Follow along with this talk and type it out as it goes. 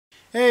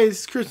Hey, this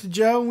is Chris and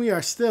Joe, and we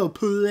are still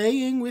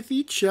playing with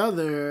each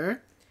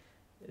other.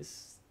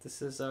 This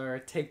is our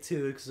take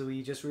two, because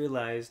we just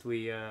realized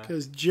we...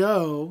 Because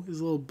Joe is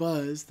a little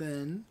buzzed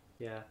then.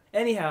 Yeah.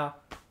 Anyhow.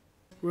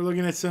 We're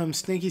looking at some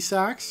stinky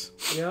socks.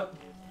 Yep.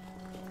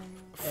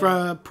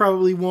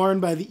 Probably worn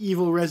by the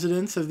evil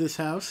residents of this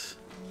house.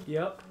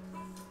 Yep.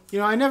 You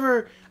know,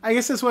 I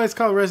guess that's why it's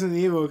called Resident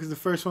Evil, because the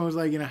first one was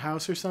like in a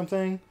house or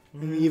something,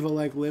 and the evil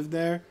like lived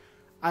there.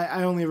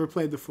 I only ever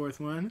played the fourth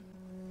one.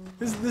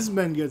 This has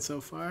been good so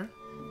far.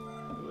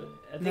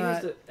 I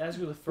think as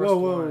with the first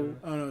one.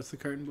 Oh no, it's the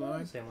curtain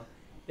blowing. Same one.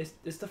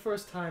 It's the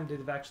first time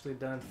they've actually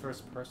done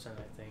first person,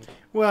 I think.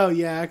 Well,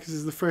 yeah, because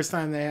it's the first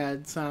time they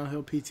had Silent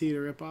Hill PT to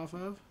rip off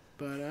of.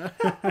 But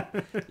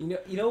you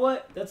know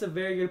what? That's a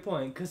very good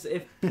point. Because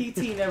if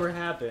PT never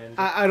happened,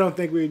 I don't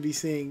think we'd be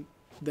seeing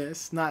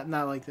this. Not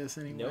like this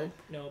anyway.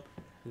 Nope.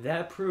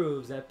 That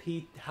proves that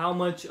how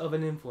much of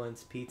an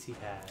influence PT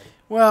had.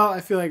 Well,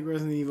 I feel like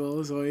Resident Evil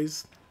is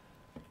always.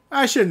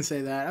 I shouldn't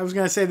say that. I was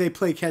gonna say they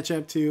play catch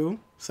up to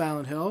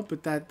Silent Hill,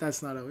 but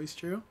that's not always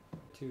true.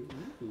 Ooh,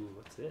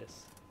 what's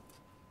this?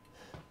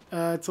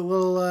 It's a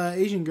little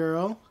Asian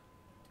girl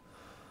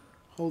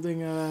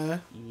holding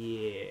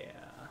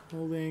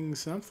holding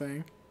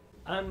something.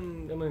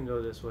 I'm gonna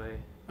go this way.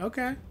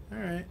 Okay, all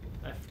right.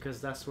 Because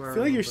that's where I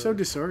feel like you're so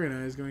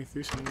disorganized going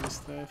through some of this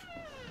stuff.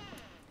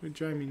 It would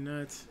drive me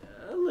nuts.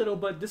 A little,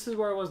 but this is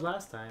where I was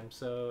last time,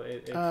 so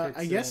it fits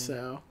I guess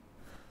so.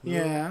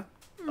 Yeah.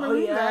 Oh,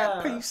 yeah.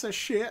 That piece of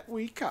shit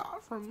we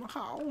caught from the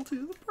hall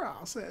to the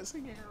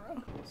processing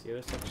area. See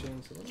other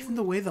sections. Even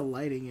the way the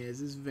lighting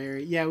is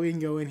very... Yeah, we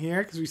can go in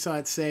here because we saw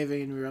it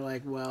saving and we were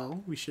like,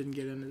 well, we shouldn't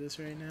get into this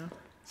right now.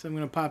 So I'm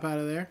going to pop out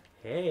of there.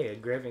 Hey, a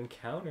grave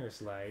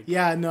encounters like.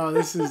 Yeah, no,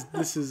 this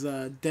is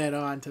dead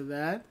on to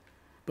that.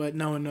 But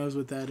no one knows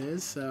what that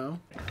is, so...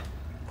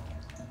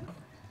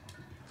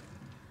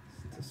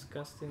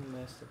 Disgusting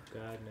mess of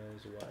God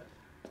knows what.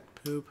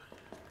 Poop.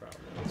 Probably.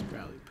 It's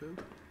probably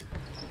poop.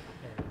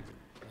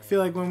 I feel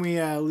like when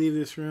we leave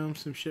this room,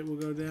 some shit will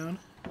go down.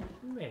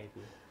 Maybe.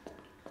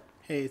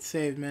 Hey, it's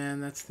saved,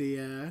 man. That's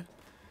the...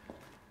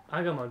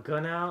 I got my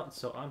gun out,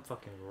 so I'm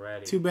fucking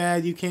ready. Too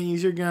bad you can't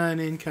use your gun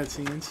in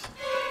cutscenes.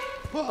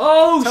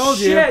 Oh, Told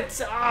shit!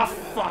 You. Ah,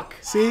 fuck!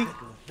 See?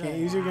 Can't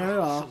use your gun at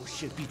all.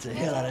 Shit beats the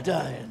hell out of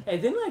dying. Hey,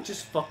 didn't I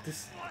just fuck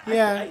this...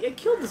 Yeah. I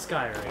killed this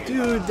guy already.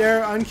 Dude,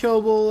 they're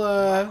unkillable,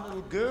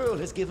 Little girl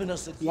has given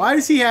us a... Why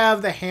does he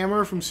have the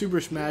hammer from Super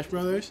Smash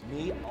Brothers?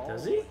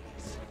 Does he?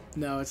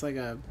 No, it's like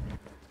a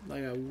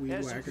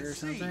weed whacker or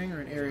something,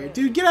 or an area.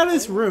 Dude, get out of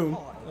this room.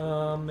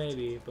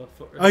 Maybe, but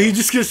Oh, you're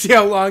just gonna see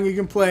how long you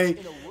can play.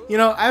 You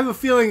know, I have a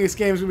feeling this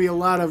game's gonna be a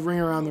lot of Ring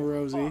Around the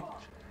Rosie. You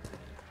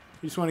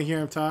just want to hear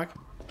him talk?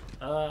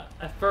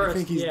 At first, I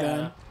think he's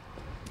done.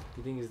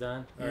 You think he's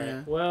done? Yeah.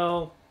 Alright,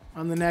 well...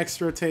 On the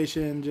next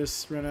rotation,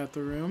 just run out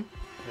the room.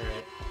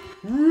 Alright.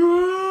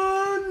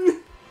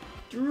 Run!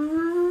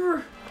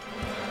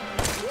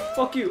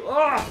 Fuck you!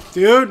 Ah!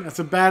 Dude, that's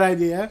a bad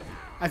idea.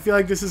 I feel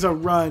like this is a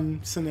run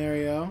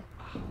scenario.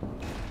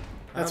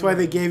 That's why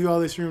they gave you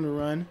all this room to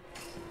run.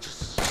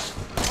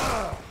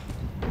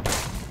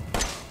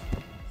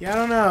 Yeah, I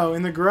don't know.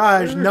 In the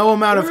garage, no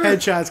amount of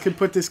headshots could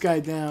put this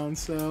guy down,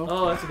 so...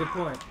 Oh, that's a good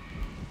point.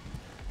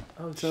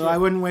 Oh, so shit. I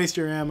wouldn't waste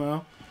your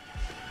ammo.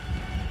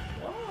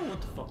 Oh,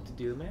 what the fuck to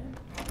do, man?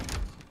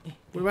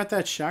 What about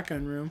that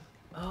shotgun room?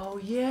 Oh,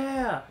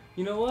 yeah!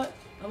 You know what?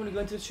 I'm gonna go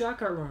into the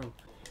shotgun room.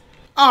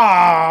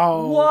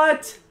 Oh!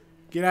 What?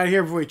 Get out of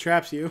here before he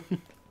traps you.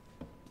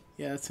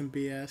 Yeah, that's some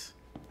BS.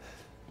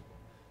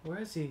 Where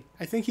is he?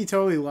 I think he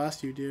totally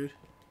lost you, dude.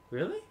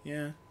 Really?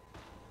 Yeah.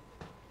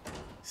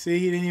 See,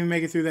 he didn't even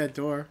make it through that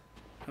door.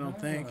 I don't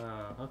think.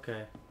 Oh,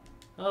 okay.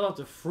 I was about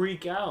to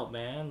freak out,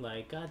 man.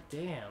 Like,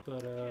 goddamn.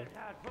 But,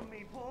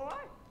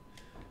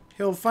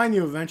 He'll find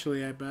you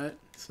eventually, I bet.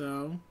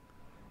 So,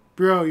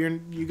 bro,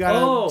 you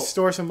gotta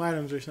store some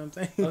items or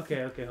something.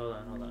 Okay, hold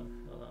on.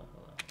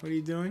 What are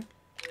you doing?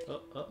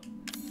 Oh. Let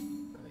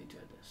me do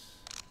this.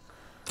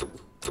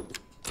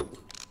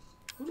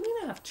 What do you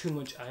mean I have too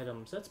much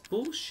items? That's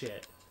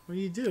bullshit. What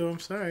do you do? I'm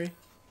sorry.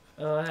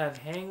 I have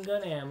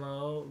handgun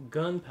ammo,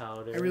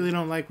 gunpowder. I really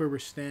don't like where we're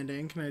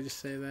standing. Can I just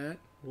say that?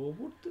 Well,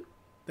 what the...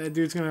 That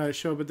dude's gonna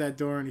show up at that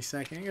door any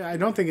second. I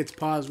don't think it's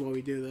paused while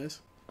we do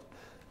this.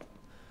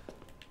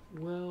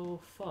 Well,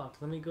 fuck.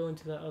 Let me go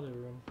into that other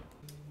room.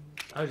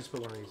 I'll just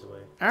put one of these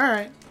away.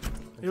 Alright.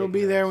 It'll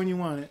be there when you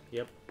want it.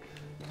 Yep.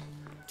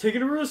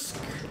 Taking a risk.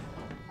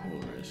 A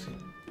little risk.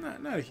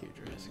 Not a huge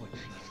risk.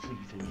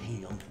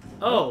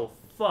 Oh,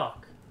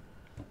 fuck.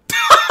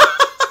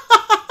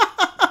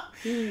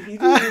 He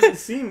didn't even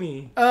see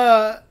me.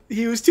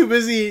 He was too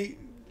busy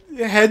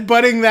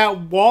headbutting that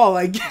wall,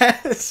 I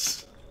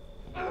guess.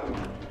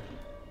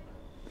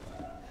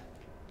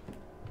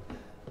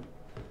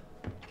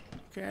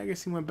 Okay, I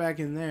guess he went back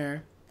in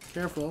there.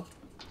 Careful.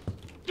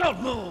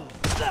 Don't move!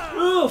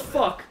 Oh,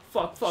 fuck.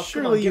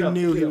 Surely you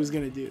knew he was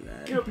gonna do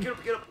that. Get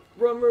up.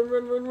 Run.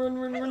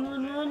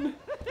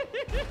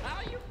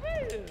 How you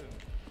feel?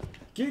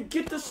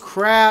 Get this.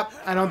 Crap.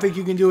 I don't think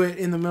you can do it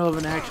in the middle of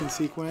an action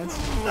sequence.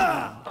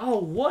 Oh,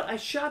 what? I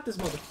shot this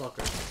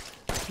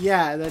motherfucker.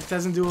 Yeah, that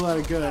doesn't do a lot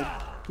of good.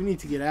 We need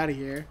to get out of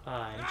here.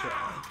 I'm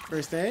trying.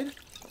 First aid?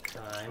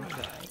 I'm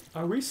trying.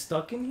 Are we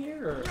stuck in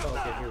here? Or... Oh,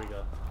 okay, here we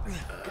go.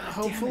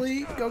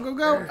 Hopefully. Go, go,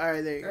 go.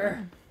 Alright, there you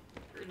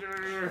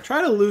go.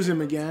 Try to lose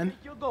him again.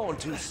 You're going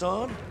to,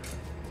 son.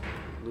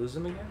 Lose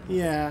him again?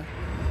 Yeah.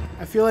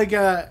 I feel like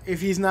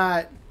if he's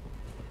not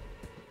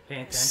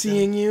Paying attention?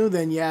 seeing you,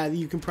 then yeah,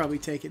 you can probably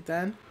take it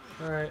then.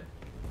 Alright.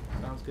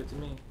 Sounds good to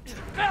me.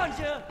 Found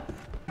you.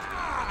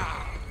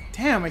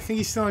 Damn, I think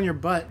he's still on your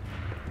butt.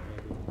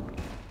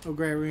 Oh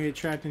great, we're gonna get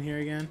trapped in here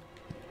again.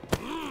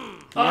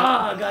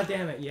 Ah, god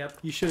damn it. Yep.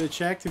 You should have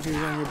checked if he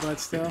was on your butt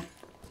still.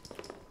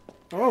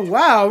 Oh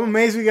wow, I'm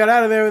amazed we got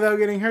out of there without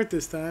getting hurt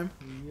this time.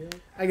 Yep.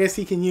 I guess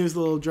he can use the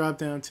little drop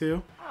down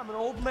too. I'm an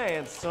old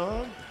man,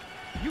 son.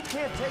 You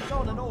can't take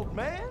on an old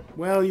man.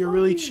 Well, you're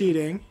really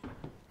cheating.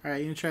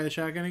 Alright, you gonna try the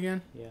shotgun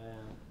again? Yeah,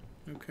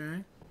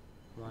 Okay.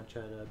 I want to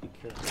try to be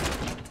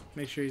careful.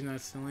 Make sure he's not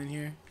still in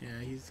here. Yeah,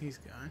 he's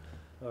gone.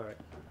 Alright.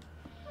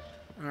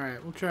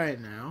 Alright, we'll try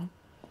it now.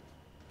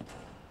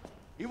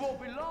 It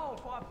won't be long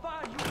before I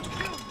find you and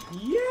kill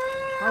you.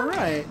 Yeah!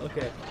 Alright.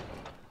 Okay.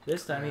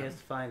 This time he has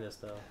to find us,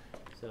 though.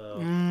 So,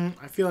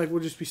 I feel like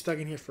we'll just be stuck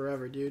in here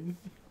forever, dude.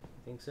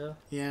 think so?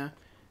 Yeah.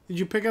 Did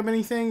you pick up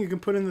anything you can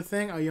put in the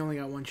thing? Oh, you only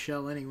got one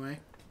shell anyway.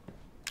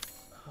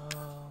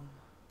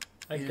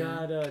 I Yeah.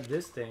 got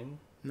this thing.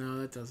 No,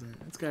 that doesn't.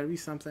 It's got to be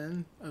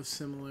something of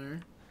similar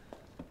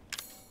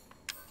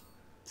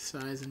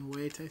size and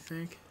weight, I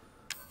think.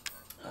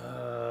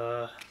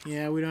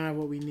 Yeah, we don't have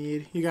what we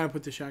need. You got to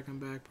put the shotgun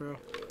back, bro.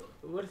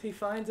 What if he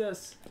finds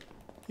us?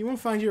 He won't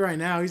find you right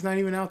now. He's not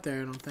even out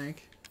there, I don't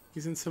think.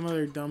 He's in some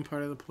other dumb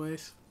part of the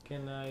place.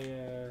 Can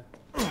I,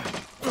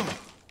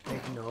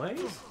 make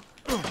noise?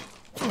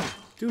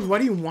 Dude, why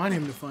do you want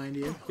him to find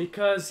you?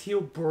 Because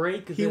he'll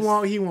break this. He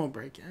won't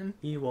break in.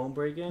 He won't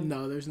break in?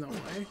 No, there's no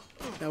way.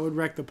 That would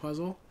wreck the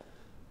puzzle.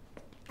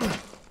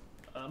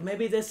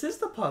 Maybe this is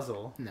the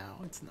puzzle. No,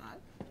 it's not.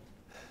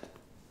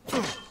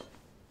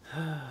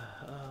 Hold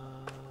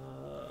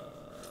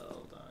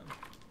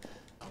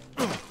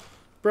on.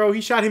 Bro, he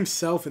shot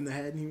himself in the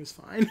head and he was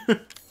fine.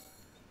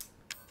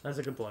 That's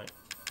a good point.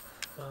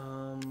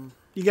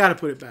 You gotta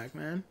put it back,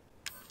 man.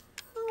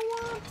 I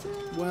want to.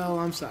 Well,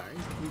 I'm sorry.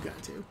 You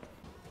got to.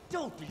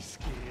 Don't be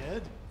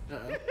scared.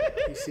 Uh-oh.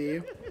 You see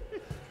you?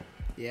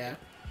 Yeah.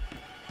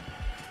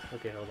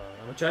 Okay, hold on.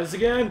 I'm gonna try this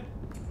again.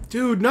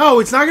 Dude, no,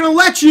 it's not gonna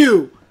let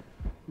you!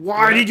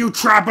 Why did you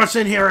trap us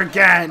in here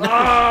again?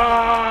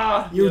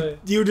 Ah!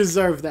 You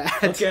deserve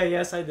that. Okay,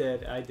 yes, I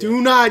did. I did. Do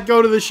not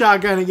go to the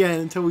shotgun again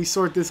until we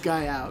sort this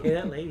guy out. Hey,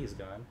 that lady's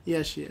gone.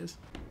 Yes, she is.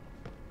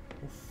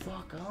 Well,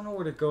 fuck, I don't know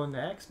where to go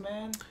next,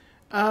 man.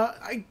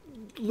 I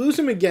lose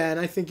him again.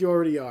 I think you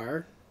already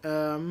are.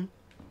 And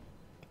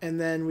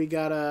then we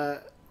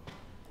gotta...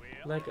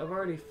 Like, I've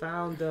already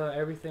found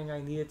everything I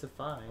needed to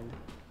find.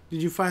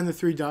 Did you find the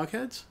 3 dog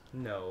heads?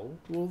 No.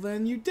 Well,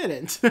 then you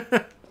didn't.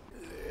 the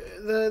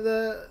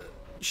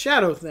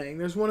shadow thing.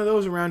 There's one of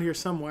those around here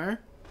somewhere.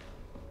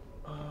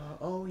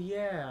 Oh,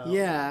 yeah.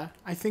 Yeah.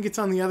 I think it's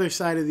on the other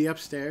side of the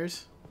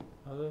upstairs.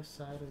 Other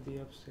side of the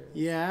upstairs.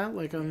 Yeah,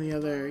 like on the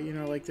other, you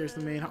know, like there's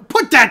the main hall.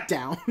 Put that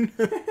down!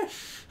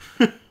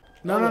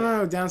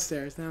 No,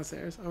 downstairs,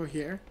 over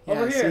here. Yeah,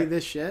 Over here. See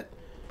this shit?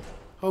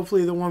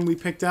 Hopefully the one we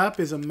picked up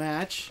is a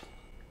match.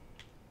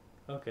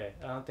 Okay,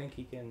 I don't think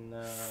he can...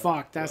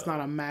 Fuck, that's not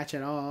a match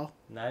at all.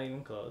 Not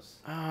even close.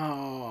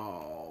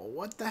 Oh,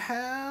 what the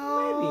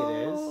hell? Maybe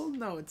it is.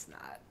 No, it's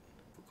not.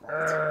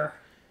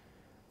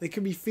 They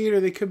could be feet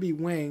or they could be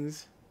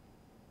wings.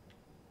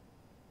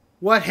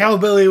 What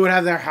hillbilly would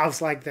have their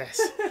house like this?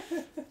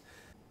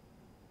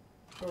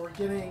 So we're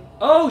getting...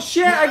 Oh,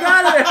 shit, I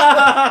got it!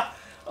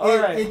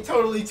 Alright. It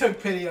totally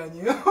took pity on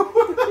you.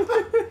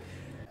 Who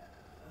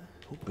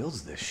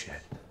builds this shit?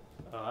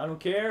 I don't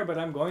care, but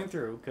I'm going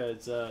through,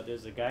 because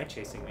there's a guy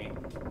chasing me.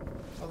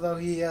 Although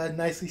he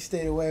nicely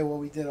stayed away while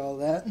we did all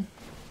that.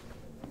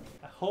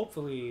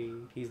 Hopefully,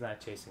 he's not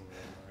chasing me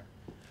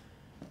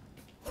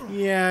anymore.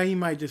 Yeah, he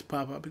might just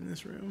pop up in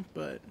this room,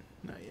 but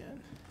not yet.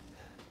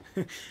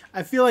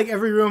 I feel like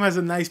every room has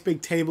a nice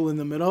big table in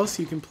the middle,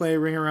 so you can play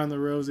Ring Around the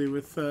Rosie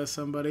with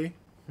somebody.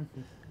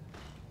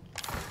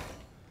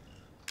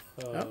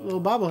 Oh,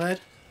 little bobblehead.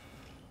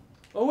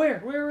 Oh,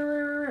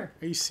 where?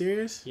 Are you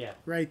serious? Yeah.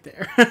 Right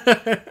there.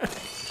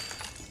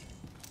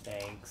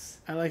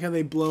 Thanks. I like how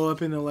they blow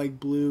up into like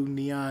blue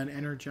neon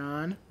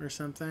energon or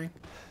something.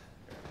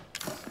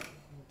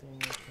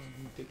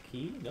 The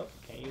key? Nope,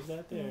 can't use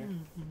that there.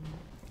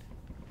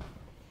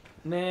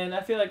 Man,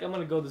 I feel like I'm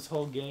gonna go this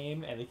whole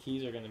game and the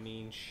keys are gonna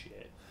mean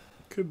shit.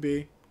 Could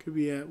be. Could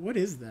be a... What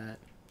is that?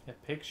 A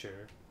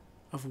picture.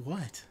 Of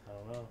what? I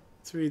don't know.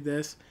 Let's read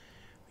this.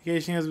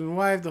 Vacation husband and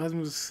wife. The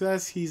husband was a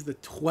success. He's the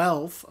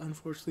 12th.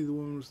 Unfortunately, the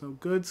woman was no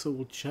good, so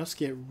we'll just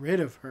get rid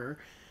of her.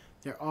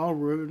 They're all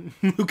ruined.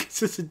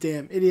 Lucas is a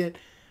damn idiot.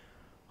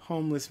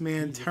 Homeless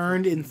man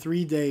turned in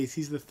 3 days.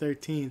 He's the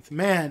 13th.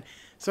 Man,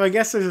 so I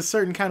guess there's a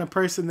certain kind of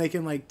person they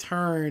can, like,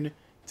 turn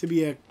to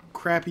be a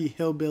crappy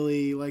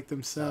hillbilly like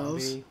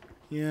themselves. Zombie.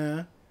 Yeah.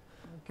 Okay.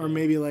 Or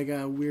maybe, like,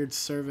 a weird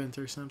servant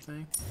or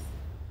something.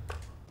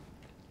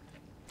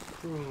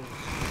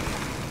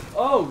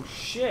 Oh,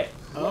 shit.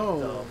 What Oh.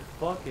 the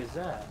fuck is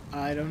that?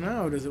 I don't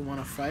know. Does it want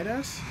to fight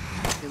us?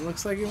 It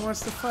looks like it wants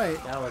to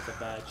fight. That was a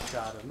bad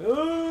shot of me. How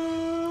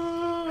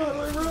do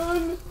I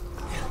run?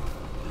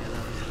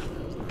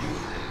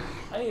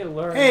 I need to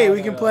learn. Hey, how we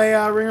to... can play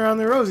Ring Around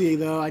the Rosie,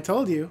 though. I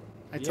told you.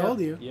 I told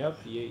you. Yep,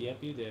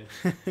 you did.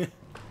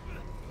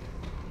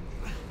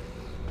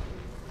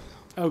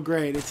 Oh,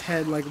 great. Its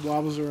head, like,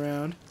 wobbles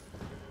around.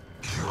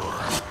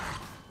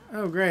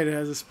 Oh, great. It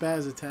has a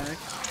spaz attack.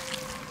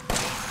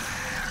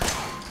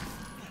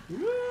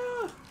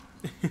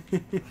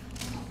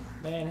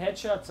 Man,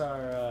 headshots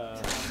are,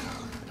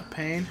 A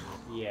pain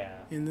yeah.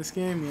 in this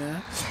game,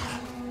 yeah.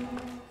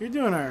 You're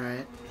doing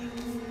alright.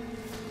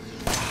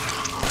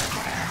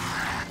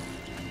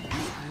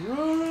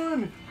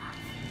 Run!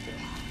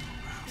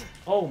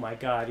 Oh my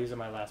god, these are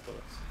my last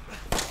bullets.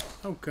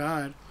 Oh,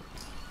 God.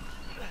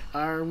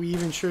 Are we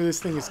even sure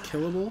this thing is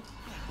killable?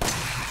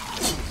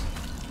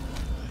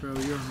 Bro,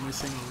 you're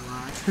missing a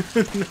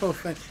lot. No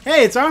offense.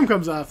 Hey, its arm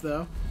comes off,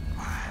 though.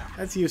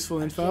 That's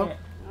useful info. Can't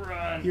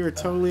run. You're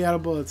totally out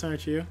of bullets,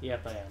 aren't you?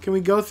 Yep, I am. Can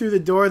we go through the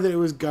door that it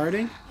was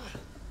guarding?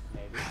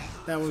 Maybe.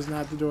 That was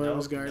not the door it Nope,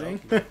 was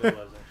guarding. Nope, it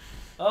wasn't.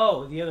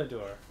 Oh, the other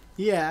door.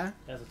 Yeah.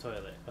 That's a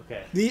toilet.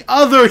 Okay. The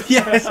other,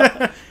 yes.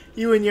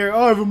 You and your,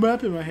 oh, I have a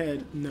map in my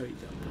head. No, you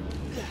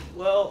don't.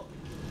 Well.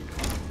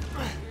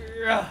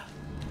 Yeah.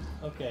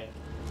 Okay.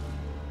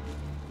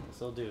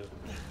 This'll do.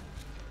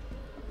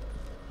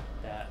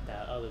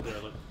 That other door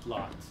looked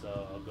locked,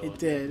 so I'll go. It with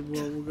did.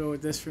 We'll go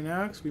with this for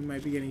now, because we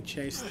might be getting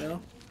chased,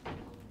 though.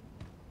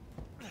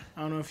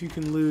 I don't know if you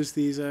can lose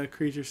these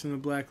creatures from the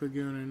Black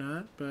Lagoon or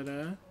not, but,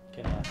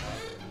 Can I hide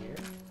in here?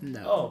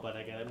 no. Oh, but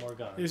I got more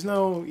guns. There's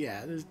no,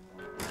 yeah,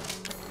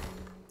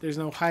 there's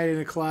no hide in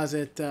a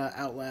closet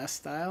Outlast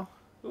style.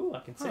 Ooh, I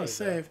can save. Oh,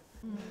 save.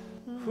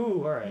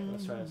 Ooh, alright,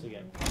 let's try this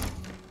again.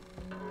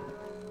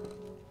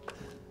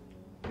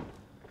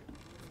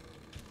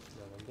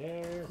 Nothing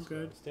there.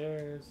 Good.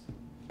 Stairs.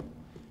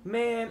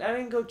 Man, I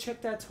didn't go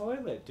check that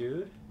toilet,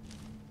 dude.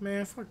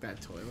 Man, fuck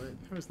that toilet.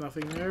 There was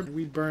nothing there.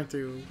 We burned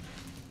through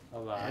A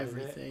lot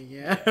everything, of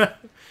it. yeah.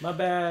 My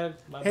bad.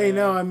 My Hey, bad.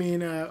 no, I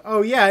mean,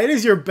 oh yeah, it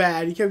is your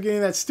bad. You kept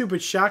getting that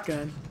stupid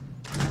shotgun.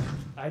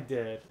 I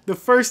did. The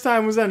first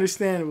time was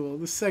understandable.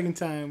 The second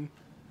time,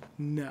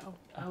 no.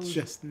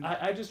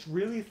 I just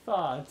really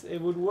thought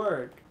it would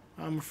work.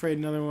 I'm afraid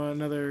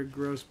another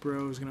gross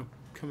bro is gonna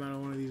come out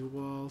of one of these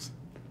walls.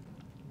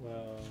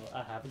 Well,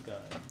 I have a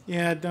gun.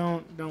 Yeah,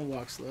 don't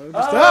walk slow.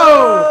 Just,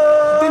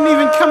 oh! Didn't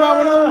even come out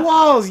one of the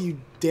walls, you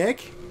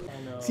dick.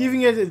 I know. See if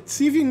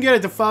you can get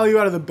it to follow you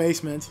out of the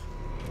basement.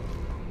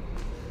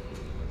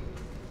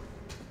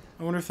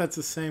 I wonder if that's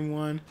the same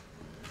one.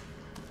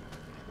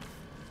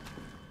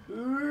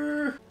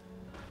 Can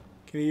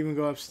it even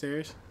go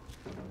upstairs?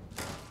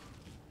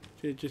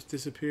 Did it just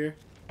disappear?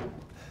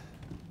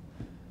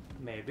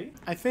 Maybe.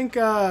 I think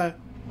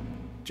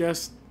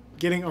just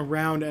getting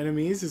around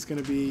enemies is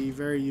going to be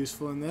very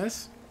useful in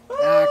this.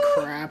 Ah,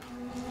 crap.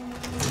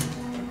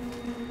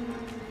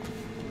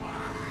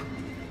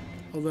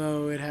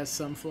 Although it has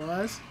some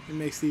flaws. It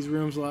makes these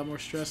rooms a lot more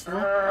stressful.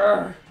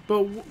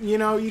 But, you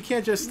know, you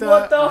can't just...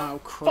 what the oh,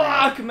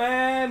 crap. fuck,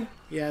 man?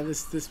 Yeah,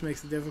 this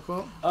makes it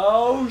difficult.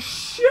 Oh,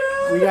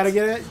 shit! We got to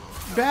get it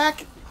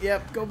back.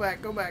 Yep, go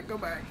back, go back, go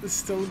back. This is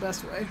still the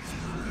best way.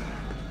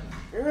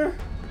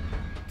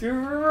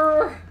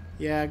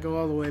 Yeah, go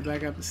all the way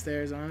back up the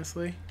stairs,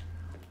 honestly.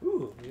 Ooh,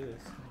 look at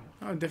this.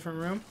 Oh, different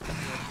room.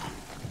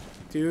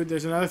 Dude,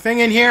 there's another thing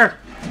in here!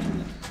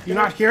 You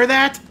not hear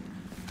that?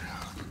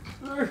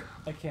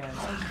 I can.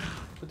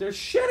 But there's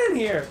shit in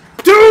here!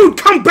 Dude,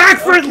 come back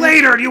for it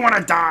later! Do you want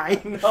to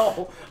die?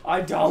 No,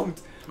 I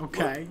don't.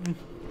 Okay.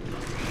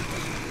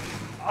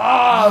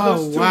 Ah,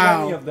 there's too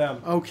many of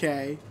them.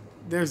 Okay.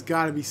 There's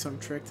got to be some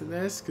trick to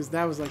this, because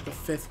that was like the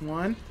 5th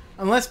one.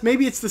 Unless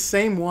maybe it's the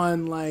same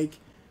one, like...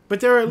 But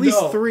there are at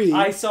least 3.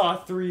 I saw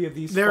 3 of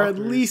these There are at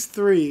fuckers. least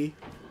 3.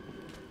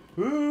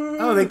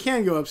 Oh, they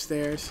can go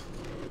upstairs.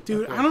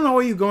 Dude, Okay. I don't know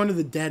why you go into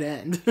the dead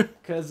end.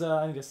 Because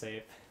I need to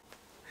save.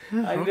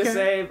 I need to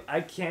save.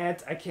 I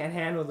can't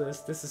handle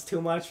this. This is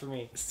too much for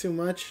me. It's too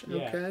much?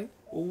 Yeah. Okay.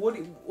 Well,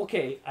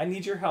 okay, I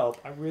need your help.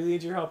 I really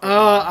need your help. Right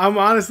now. I'm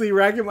honestly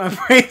racking my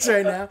brains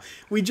right now.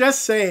 We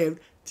just saved.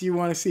 Do you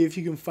want to see if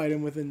you can fight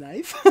him with a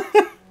knife?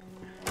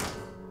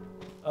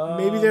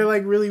 Maybe they're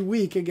like really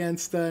weak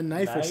against a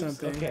knife or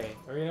something. Okay,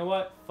 or you know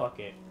what? Fuck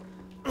it.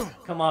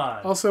 Come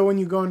on. Also, when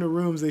you go into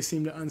rooms, they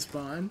seem to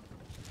unspawn.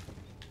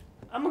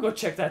 I'm gonna go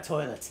check that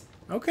toilet.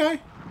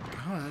 Okay.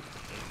 God.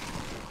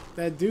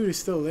 That dude is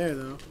still there,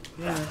 though.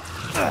 Yeah.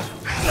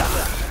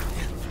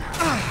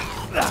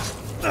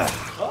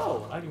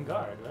 Oh, I can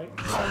guard, right?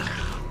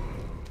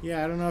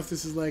 Yeah, I don't know if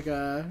this is like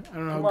a... I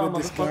don't know Come how on,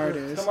 good this guard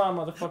motherfucker. is. Come on,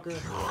 motherfucker.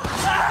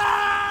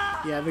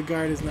 Yeah, the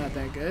guard is not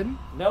that good.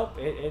 Nope,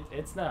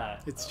 it's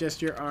not. It's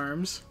just your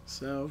arms,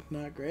 so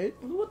not great.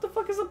 What the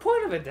fuck is the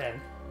point of it then?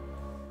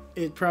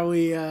 It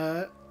probably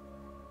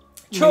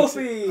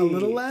Trophy! makes it a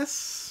little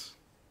less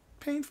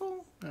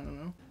painful? I don't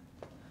know.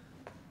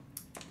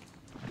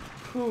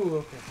 Ooh,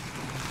 okay.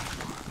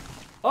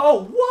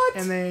 Oh, what?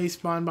 And they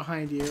spawn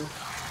behind you.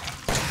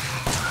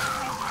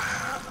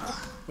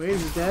 Wait,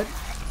 is he dead?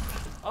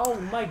 Oh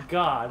my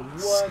god,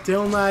 what?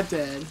 Still not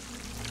dead.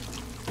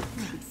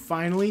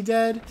 Finally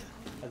dead?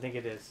 I think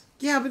it is.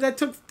 Yeah, but that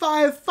took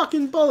 5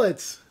 fucking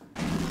bullets.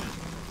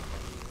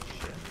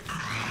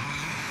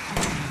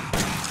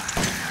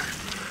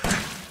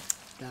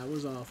 That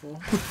was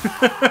awful.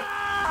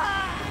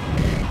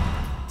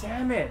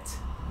 Damn it.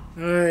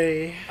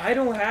 Hey. I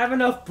don't have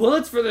enough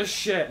bullets for this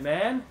shit,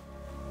 man.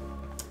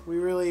 We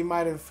really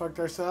might have fucked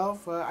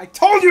ourselves. I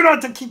told you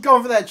not to keep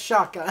going for that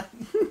shotgun.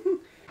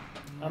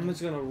 I'm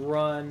just gonna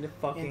run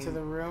fucking... Into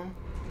the room.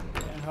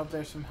 And hope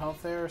there's some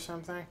health there or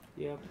something.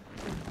 Yep.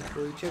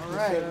 Really check this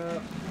Alright.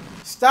 out.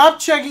 Stop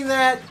checking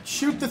that.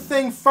 Shoot the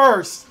thing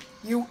first.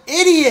 You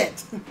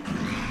idiot.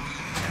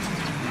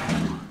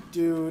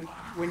 Dude,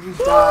 when you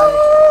die...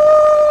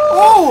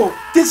 Oh!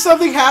 Did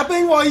something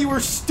happen while you were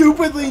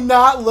stupidly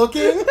not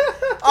looking?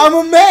 I'm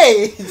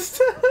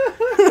amazed.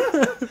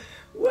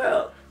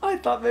 Well, I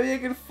thought maybe I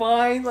could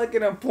find like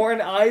an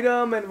important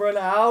item and run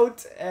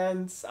out,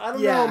 and I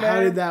don't know, man. Yeah, how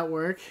did that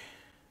work?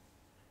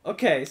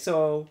 Okay,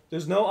 so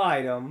there's no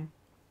item.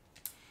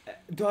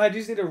 Do I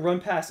just need to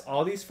run past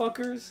all these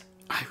fuckers?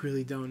 I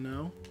really don't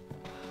know.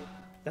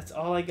 That's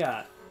all I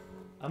got.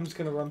 I'm just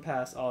gonna run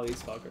past all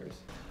these fuckers.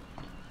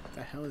 What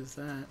the hell is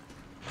that?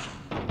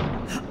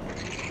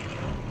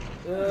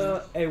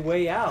 A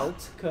way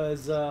out,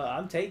 cause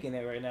I'm taking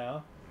it right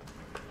now.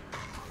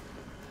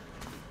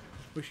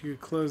 Wish you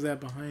could close that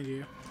behind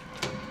you.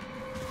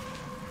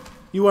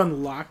 You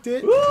unlocked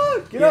it?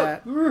 Get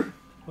up!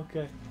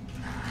 Okay.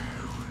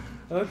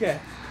 Okay.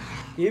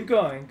 Keep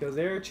going, because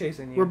they're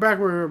chasing you. We're back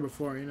where we were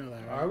before, you know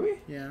that, right? Are we?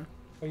 Yeah.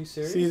 Are you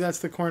serious? See, that's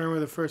the corner where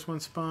the first one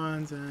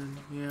spawns, and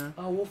yeah.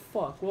 Oh, well,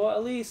 fuck. Well,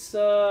 at least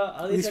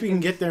At least we can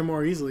get there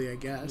more easily, I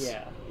guess.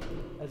 Yeah.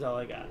 That's all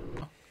I got.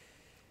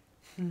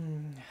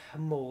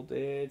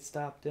 Molded,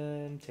 stop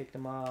them, take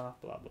them off,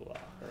 blah, blah, blah.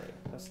 Alright,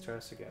 let's try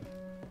this again.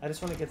 I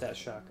just want to get that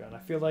shotgun. I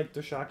feel like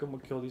the shotgun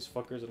would kill these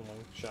fuckers in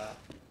one shot.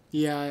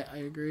 Yeah, I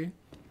agree.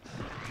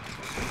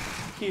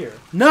 Here.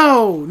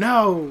 No!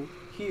 No!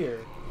 Here.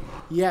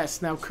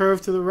 Yes, now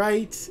curve to the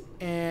right,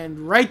 and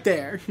right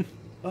there.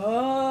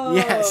 Oh!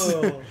 Yes.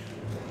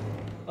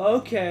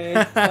 Okay,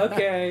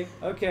 okay,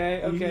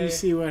 okay, okay. You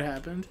see what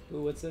happened?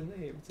 Ooh, what's in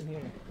here? What's in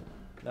here?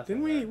 Didn't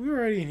Nothing. we? Right? We were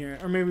already in here.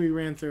 Or maybe we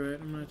ran through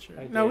it. I'm not sure.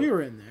 I No, did. we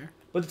were in there.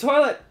 But the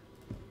toilet!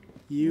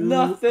 You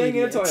Nothing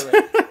idiot. in the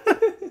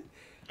toilet.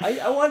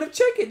 I wanted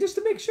to check it just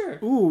to make sure.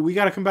 Ooh, we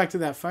gotta come back to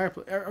that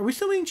fireplace. Are we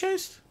still being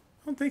chased?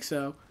 I don't think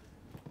so.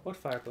 What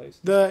fireplace?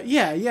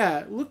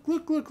 Yeah. Look.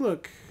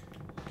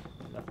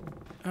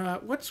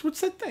 Nothing.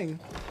 What's that thing?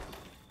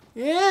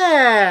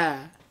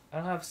 Yeah! I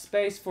don't have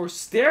space for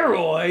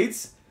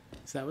steroids!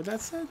 Is that what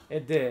that said?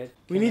 It did.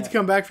 We need to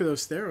come back for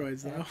those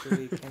steroids, though.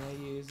 Actually, can I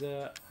use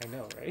I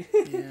know, right?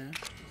 Yeah.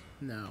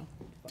 No.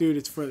 Dude,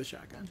 it's for the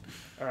shotgun.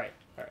 Alright.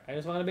 I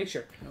just want to make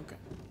sure. Okay.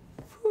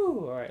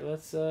 Whew. Alright,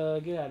 let's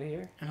get out of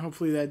here. And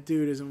hopefully that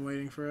dude isn't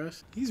waiting for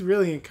us. He's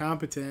really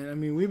incompetent. I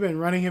mean, we've been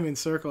running him in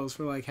circles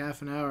for like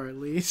half an hour at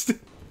least.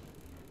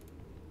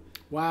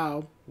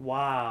 Wow.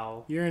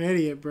 Wow. You're an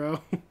idiot,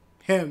 bro.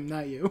 Him,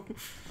 not you.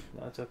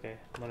 No, it's okay.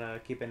 I'm gonna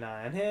keep an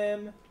eye on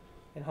him,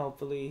 and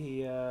hopefully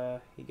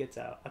he gets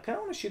out. I kind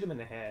of want to shoot him in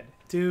the head.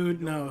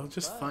 Dude, no, he'll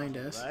just find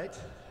us. Right?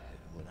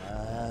 When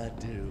I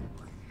do.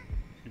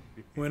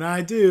 When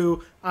I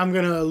do, I'm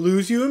gonna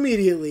lose you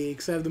immediately,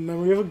 because I have the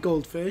memory of a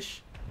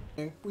goldfish.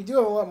 We do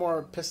have a lot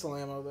more pistol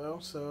ammo, though,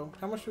 so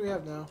how much do we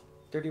have now?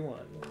 31.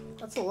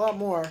 That's a lot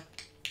more.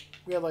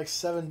 We had like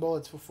 7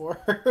 bullets before.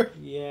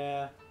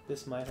 Yeah,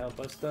 this might help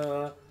us.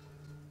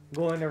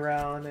 Going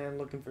around and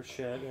looking for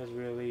shit has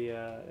really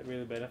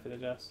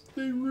benefited us.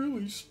 They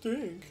really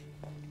stink.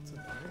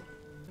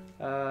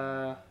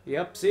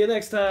 Yep. See you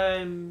next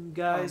time,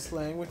 guys.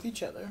 Playing with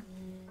each other.